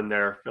filler in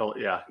there.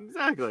 Yeah.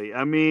 Exactly.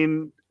 I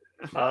mean,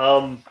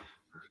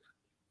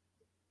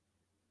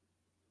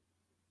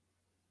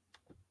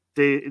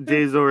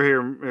 Dave's over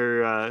here,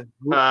 or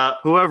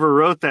whoever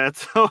wrote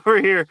that's over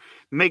here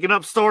making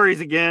up stories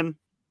again.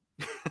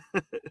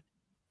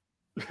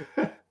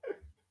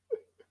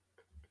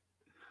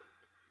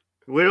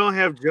 We don't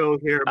have Joe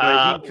here,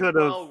 but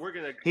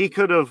he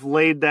could have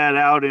laid that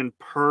out in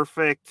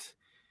perfect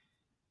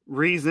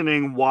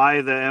reasoning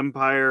why the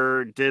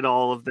Empire did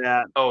all of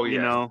that. Oh,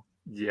 yeah.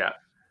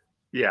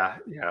 Yeah.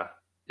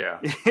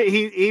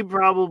 He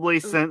probably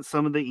sent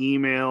some of the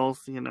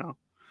emails,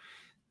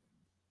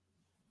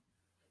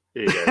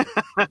 He did.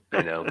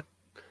 I know.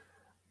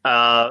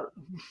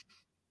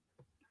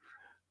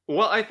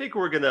 Well, I think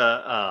we're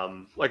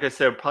gonna, like I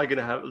said, probably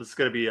gonna have. It's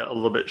gonna be a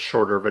little bit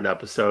shorter of an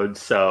episode,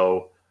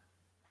 so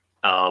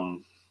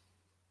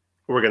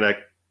we're gonna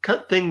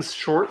cut things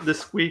short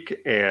this week,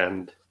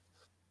 and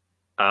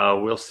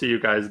we'll see you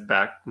guys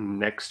back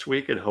next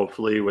week, and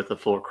hopefully with a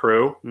full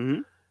crew.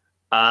 Mm-hmm.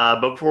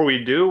 But before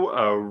we do,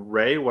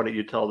 Ray, why don't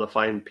you tell the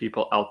fine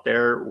people out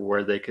there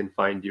where they can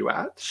find you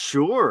at?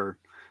 Sure.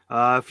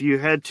 If you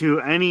head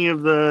to any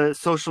of the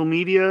social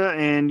media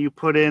and you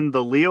put in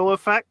the Leo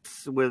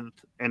Effects with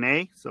an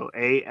A, so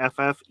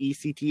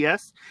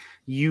AFFECTS,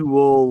 you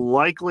will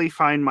likely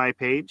find my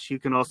page. You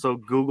can also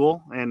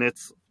Google, and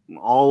it's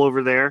all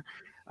over there.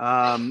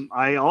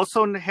 I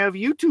also have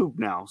YouTube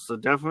now, so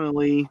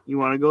definitely you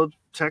want to go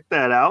check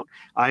that out.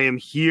 I am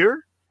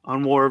here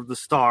on War of the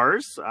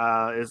Stars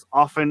as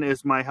often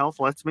as my health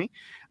lets me.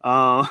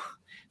 So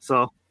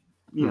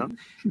you know,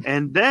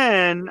 and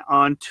then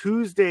on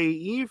Tuesday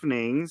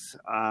evenings,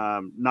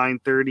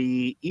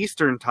 9:30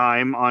 Eastern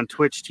time on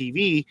Twitch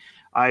TV,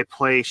 I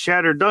play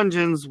Shattered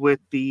Dungeons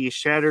with the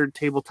Shattered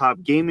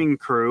Tabletop Gaming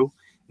crew,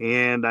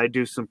 and I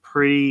do some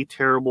pretty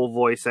terrible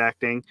voice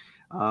acting.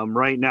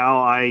 Right now,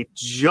 I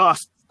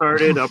just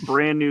started a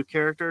brand new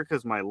character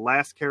because my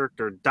last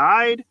character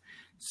died.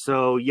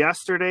 So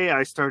yesterday,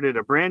 I started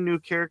a brand new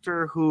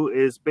character who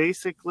is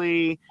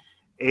basically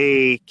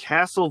a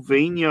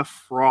Castlevania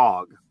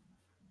frog.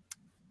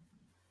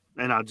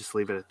 And I'll just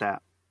leave it at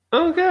that.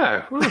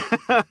 Okay.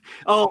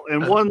 Oh,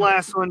 and one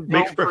last one.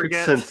 Makes perfect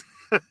sense.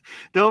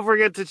 Don't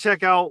forget to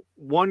check out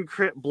One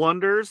Crit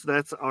Blunders.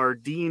 That's our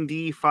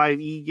D&D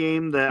 5e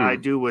game that I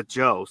do with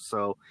Joe.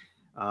 So,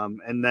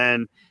 and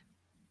then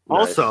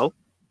also,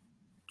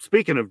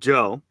 speaking of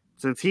Joe,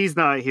 since he's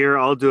not here,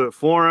 I'll do it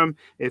for him.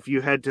 If you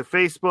head to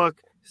Facebook,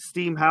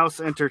 Steamhouse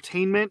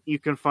Entertainment, you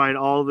can find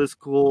all this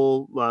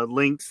cool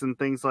links and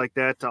things like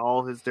that to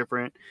all his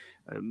different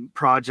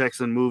projects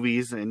and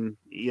movies, and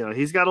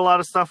he's got a lot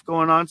of stuff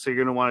going on, so you're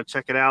going to want to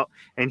check it out.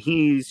 And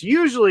he's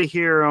usually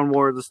here on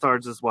War of the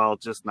Stars as well,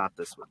 just not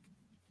this week.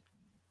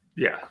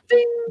 Yeah,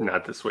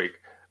 not this week.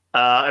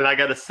 And I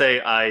got to say,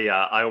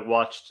 I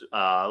watched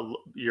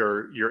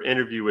your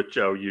interview with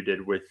Joe you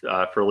did with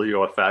for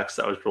Leo Effects.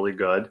 That was really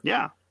good.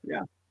 Yeah.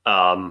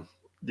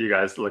 You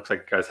guys, looks like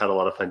you guys had a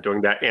lot of fun doing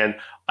that, and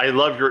I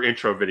love your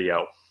intro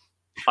video.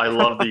 I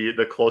love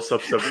the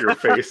close-ups of your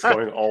face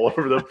going all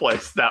over the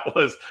place. That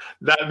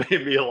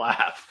made me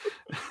laugh.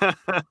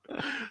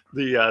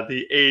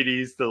 The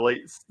 80s, the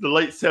late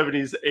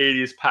 70s,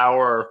 80s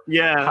power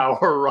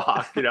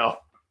rock,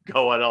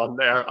 going on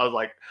there. I was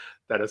like,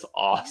 that is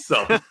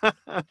awesome.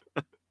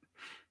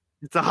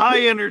 It's a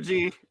high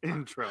energy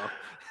intro.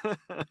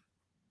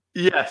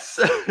 Yes.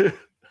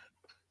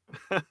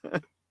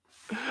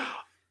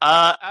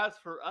 As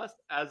for us,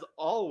 as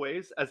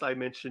always, as I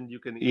mentioned, you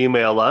can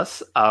email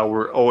us.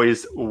 We're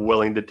always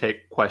willing to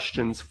take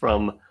questions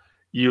from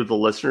you, the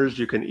listeners.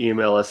 You can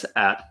email us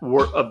at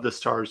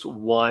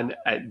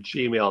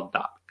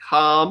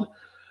warofthestars1@gmail.com.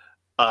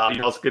 You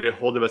can also get a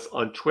hold of us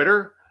on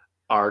Twitter.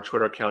 Our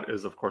Twitter account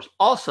is, of course,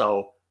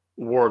 also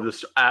War of the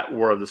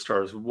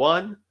Stars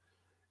 1.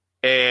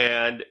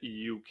 And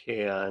you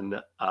can,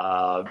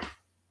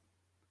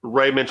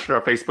 Ray mentioned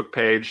our Facebook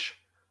page.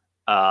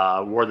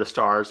 War of the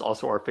Stars,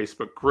 also our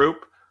Facebook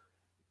group,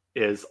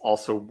 is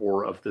also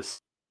War of the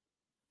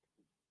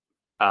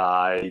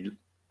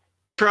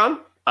Patreon.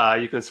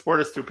 You can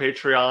support us through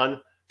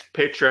Patreon,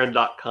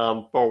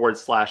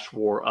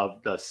 patreon.com/War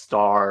of the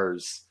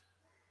Stars.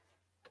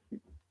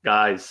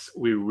 Guys,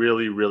 we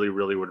really, really,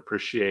 really would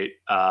appreciate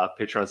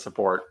Patreon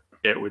support.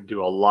 It would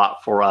do a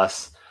lot for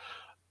us.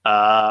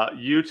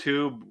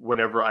 YouTube,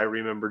 whenever I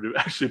remember to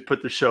actually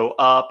put the show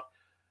up,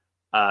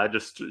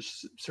 just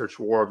search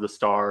War of the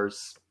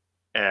Stars,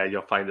 and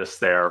you'll find us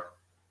there.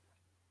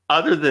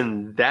 Other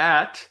than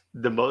that,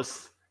 the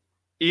most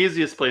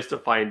easiest place to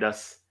find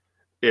us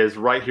is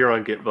right here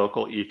on Get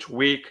Vocal each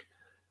week,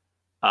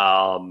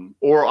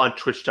 or on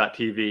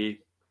twitch.tv.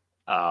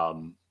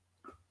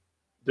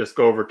 Just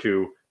go over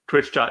to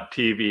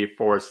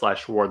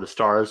twitch.tv/War of the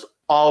Stars,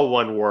 all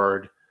one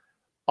word,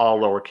 all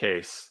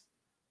lowercase,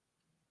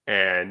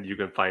 and you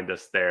can find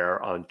us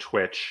there on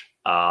Twitch.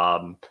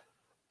 I'm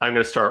going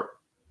to start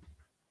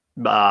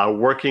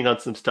working on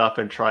some stuff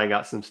and trying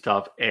out some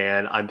stuff,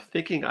 and I'm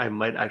thinking I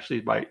might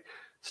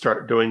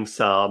start doing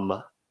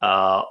some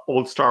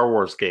old Star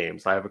Wars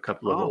games. I have a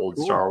couple of old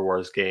Star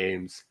Wars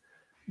games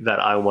that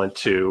I want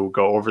to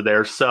go over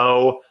there,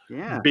 so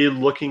be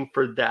looking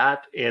for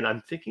that. And I'm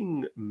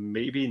thinking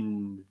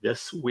maybe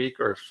this week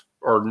or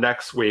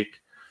next week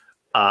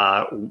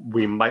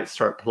we might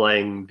start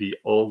playing the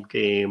old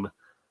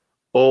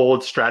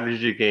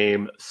strategy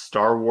game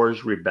Star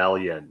Wars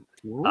Rebellion.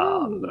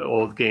 The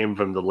old game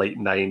from the late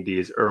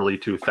 90s, early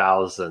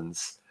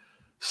 2000s.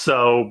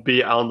 So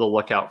be on the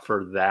lookout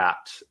for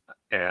that.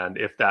 And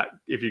if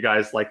you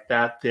guys like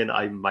that, then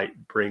I might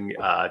try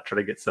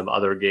to get some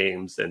other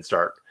games and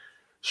start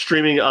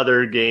streaming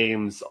other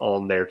games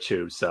on there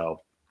too.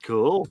 So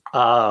cool.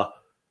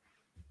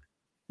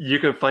 You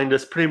can find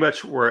us pretty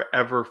much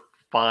wherever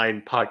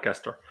fine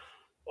podcasts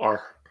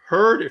are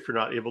heard. If you're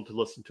not able to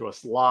listen to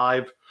us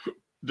live,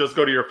 just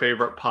go to your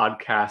favorite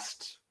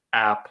podcast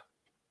app,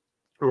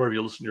 or wherever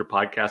you listen to your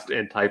podcast,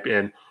 and type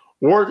in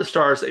War of the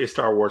Stars, a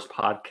Star Wars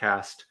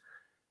podcast,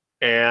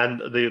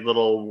 and the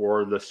little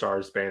War of the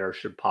Stars banner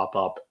should pop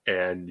up,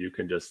 and you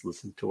can just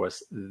listen to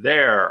us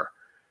there.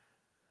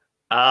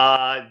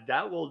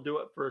 That will do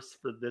it for us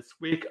for this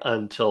week.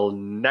 Until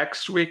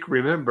next week,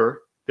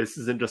 remember, this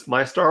isn't just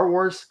my Star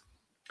Wars.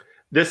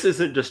 This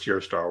isn't just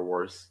your Star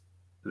Wars.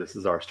 This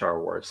is our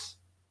Star Wars.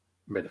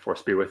 May the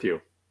Force be with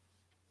you.